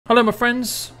Hello my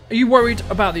friends, are you worried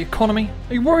about the economy?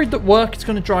 Are you worried that work is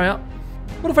going to dry up?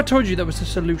 What if I told you there was a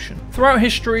solution? Throughout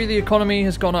history, the economy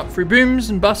has gone up through booms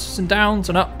and busts and downs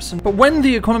and ups. But when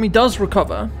the economy does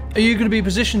recover, are you going to be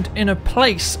positioned in a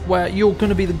place where you're going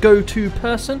to be the go-to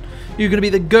person? You're going to be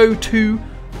the go-to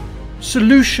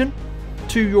solution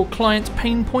to your client's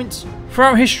pain points?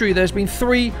 Throughout history, there's been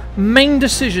three main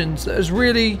decisions that has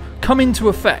really come into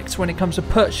effect when it comes to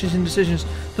purchasing decisions.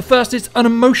 The first is an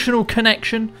emotional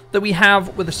connection that we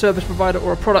have with a service provider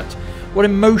or a product. What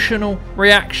emotional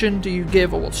reaction do you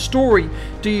give, or what story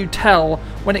do you tell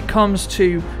when it comes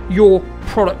to your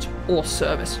product or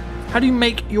service? How do you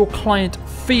make your client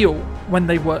feel when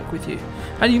they work with you?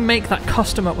 How do you make that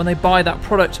customer, when they buy that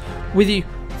product with you,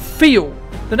 feel?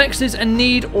 The next is a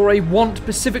need or a want,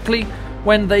 specifically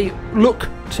when they look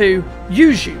to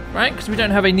use you, right? Because we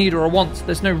don't have a need or a want.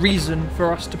 There's no reason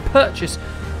for us to purchase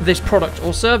this product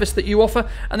or service that you offer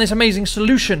and this amazing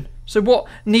solution. So what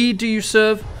need do you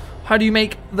serve? How do you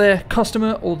make their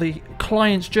customer or the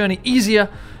client's journey easier?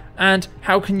 And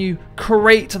how can you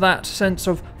create that sense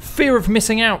of fear of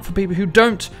missing out for people who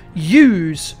don't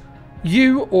use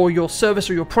you or your service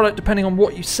or your product, depending on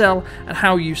what you sell and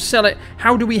how you sell it?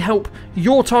 How do we help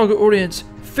your target audience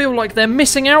feel like they're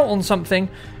missing out on something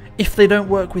if they don't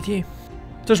work with you?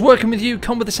 Does working with you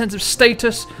come with a sense of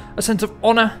status, a sense of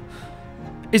honor?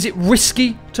 Is it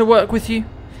risky to work with you?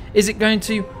 Is it going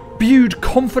to build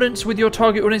confidence with your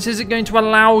target audience? Is it going to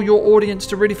allow your audience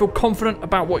to really feel confident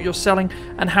about what you're selling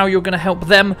and how you're going to help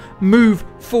them move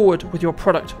forward with your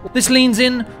product? This leans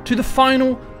in to the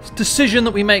final decision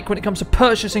that we make when it comes to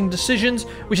purchasing decisions,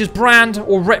 which is brand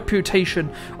or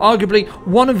reputation. Arguably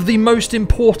one of the most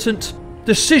important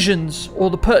decisions,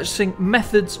 or the purchasing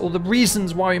methods, or the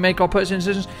reasons why we make our purchasing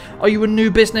decisions. Are you a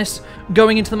new business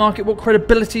going into the market? What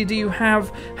credibility do you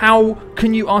have? How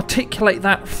can you articulate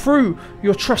that through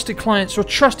your trusted clients, your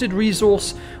trusted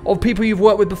resource of people you've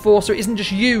worked with before, so it isn't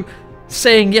just you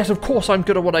saying, yes, of course I'm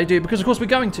good at what I do, because of course we're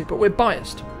going to, but we're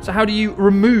biased. So how do you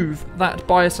remove that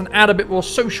bias and add a bit more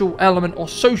social element or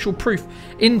social proof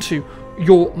into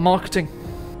your marketing?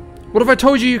 What if I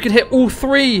told you you could hit all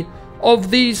three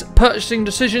of these purchasing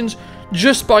decisions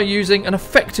just by using an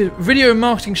effective video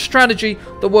marketing strategy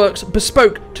that works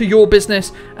bespoke to your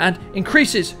business and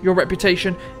increases your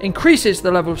reputation, increases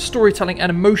the level of storytelling and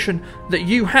emotion that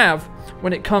you have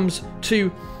when it comes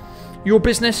to your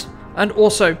business, and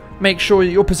also make sure that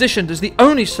you're positioned as the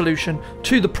only solution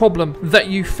to the problem that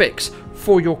you fix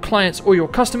for your clients or your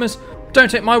customers? Don't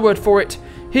take my word for it.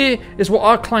 Here is what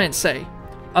our clients say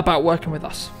about working with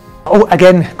us. Oh,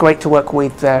 again, great to work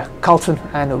with Carlton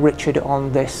and Richard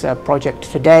on this project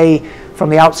today.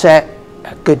 From the outset,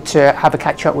 good to have a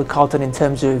catch up with Carlton in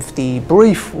terms of the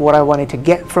brief, what I wanted to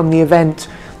get from the event,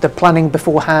 the planning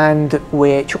beforehand,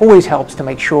 which always helps to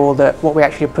make sure that what we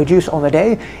actually produce on the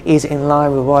day is in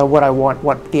line with what I want,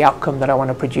 what the outcome that I want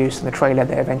to produce, and the trailer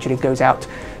that eventually goes out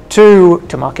to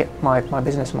market my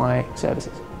business, my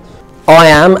services. I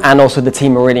am, and also the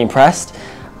team are really impressed.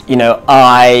 You know,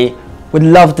 I would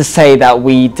love to say that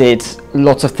we did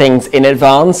lots of things in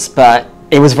advance, but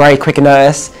it was very quick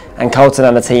notice, and Carlton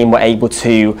and the team were able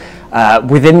to,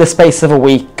 within the space of a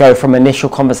week, go from initial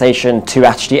conversation to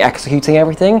actually executing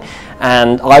everything,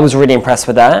 and I was really impressed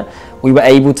with that. We were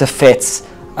able to fit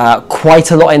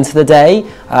quite a lot into the day,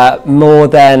 more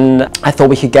than I thought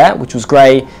we could get, which was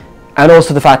great, and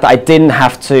also the fact that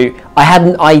I had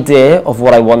an idea of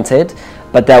what I wanted,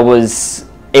 but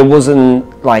it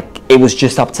wasn't like it was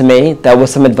just up to me. There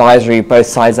was some advisory both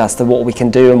sides as to what we can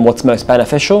do and what's most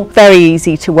beneficial. Very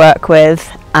easy to work with,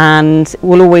 and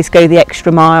we'll always go the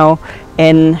extra mile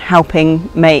in helping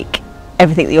make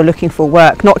everything that you're looking for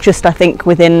work, not just I think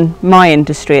within my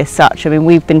industry as such. I mean,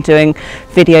 we've been doing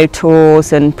video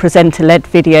tours and presenter-led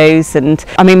videos, and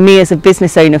I mean, me as a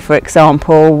business owner, for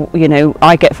example, you know,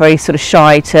 I get very sort of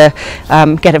shy to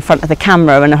get in front of the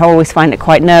camera, and I always find it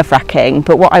quite nerve-wracking.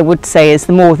 But what I would say is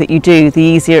the more that you do, the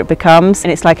easier it becomes,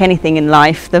 and it's like anything in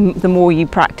life, the more you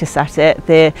practice at it,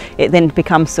 it then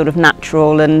becomes sort of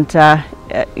natural and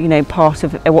you know, part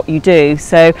of what you do.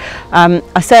 So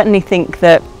I certainly think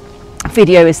that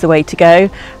video is the way to go,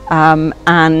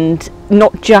 and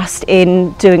not just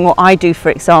in doing what I do, for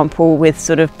example, with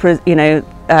sort of, you know,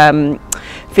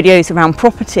 videos around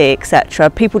property,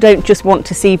 etc. People don't just want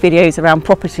to see videos around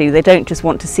property, they don't just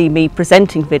want to see me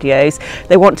presenting videos,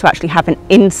 they want to actually have an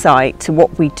insight to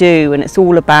what we do, and it's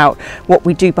all about what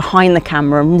we do behind the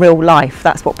camera in real life.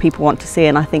 That's what people want to see,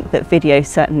 and I think that video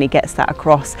certainly gets that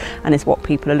across and is what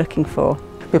people are looking for.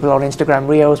 People are on Instagram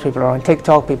Reels, people are on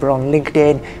TikTok, people are on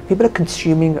LinkedIn, people are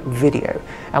consuming video.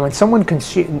 And when someone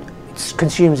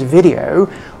consumes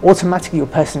video, automatically your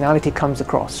personality comes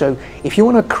across. So if you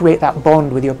want to create that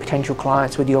bond with your potential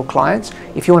clients, with your clients,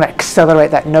 if you want to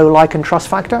accelerate that know, like and trust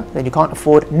factor, then you can't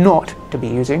afford not to be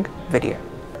using video.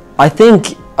 I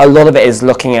think a lot of it is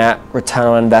looking at return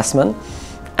on investment,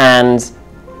 and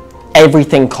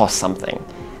everything costs something.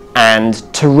 And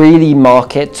to really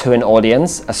market to an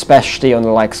audience, especially on the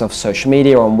likes of social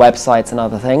media or on websites and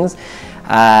other things,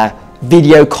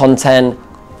 video content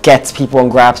gets people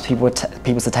and grabs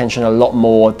people's attention a lot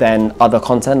more than other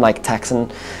content like text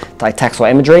or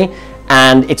imagery.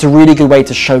 And it's a really good way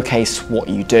to showcase what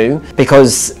you do,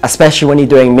 because especially when you're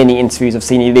doing mini interviews of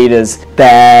senior leaders,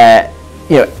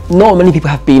 not many people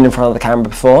have been in front of the camera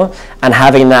before, and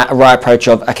having that right approach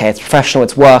of, okay, it's professional,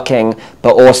 it's working,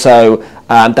 but also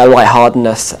that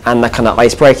lightheartedness and that kind of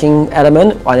ice-breaking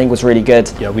element, I think was really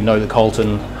good. Yeah, we know that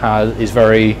Carlton is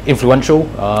very influential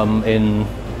in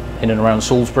and around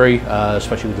Salisbury,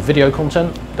 especially with the video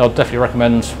content. I'd definitely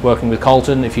recommend working with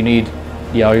Carlton if you need,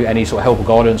 any sort of help or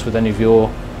guidance with any of your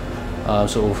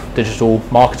sort of digital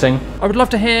marketing. I would love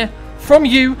to hear from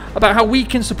you about how we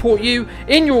can support you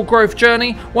in your growth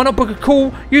journey. Why not book a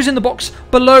call using the box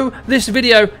below this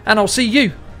video, and I'll see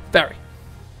you very,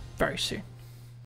 very soon.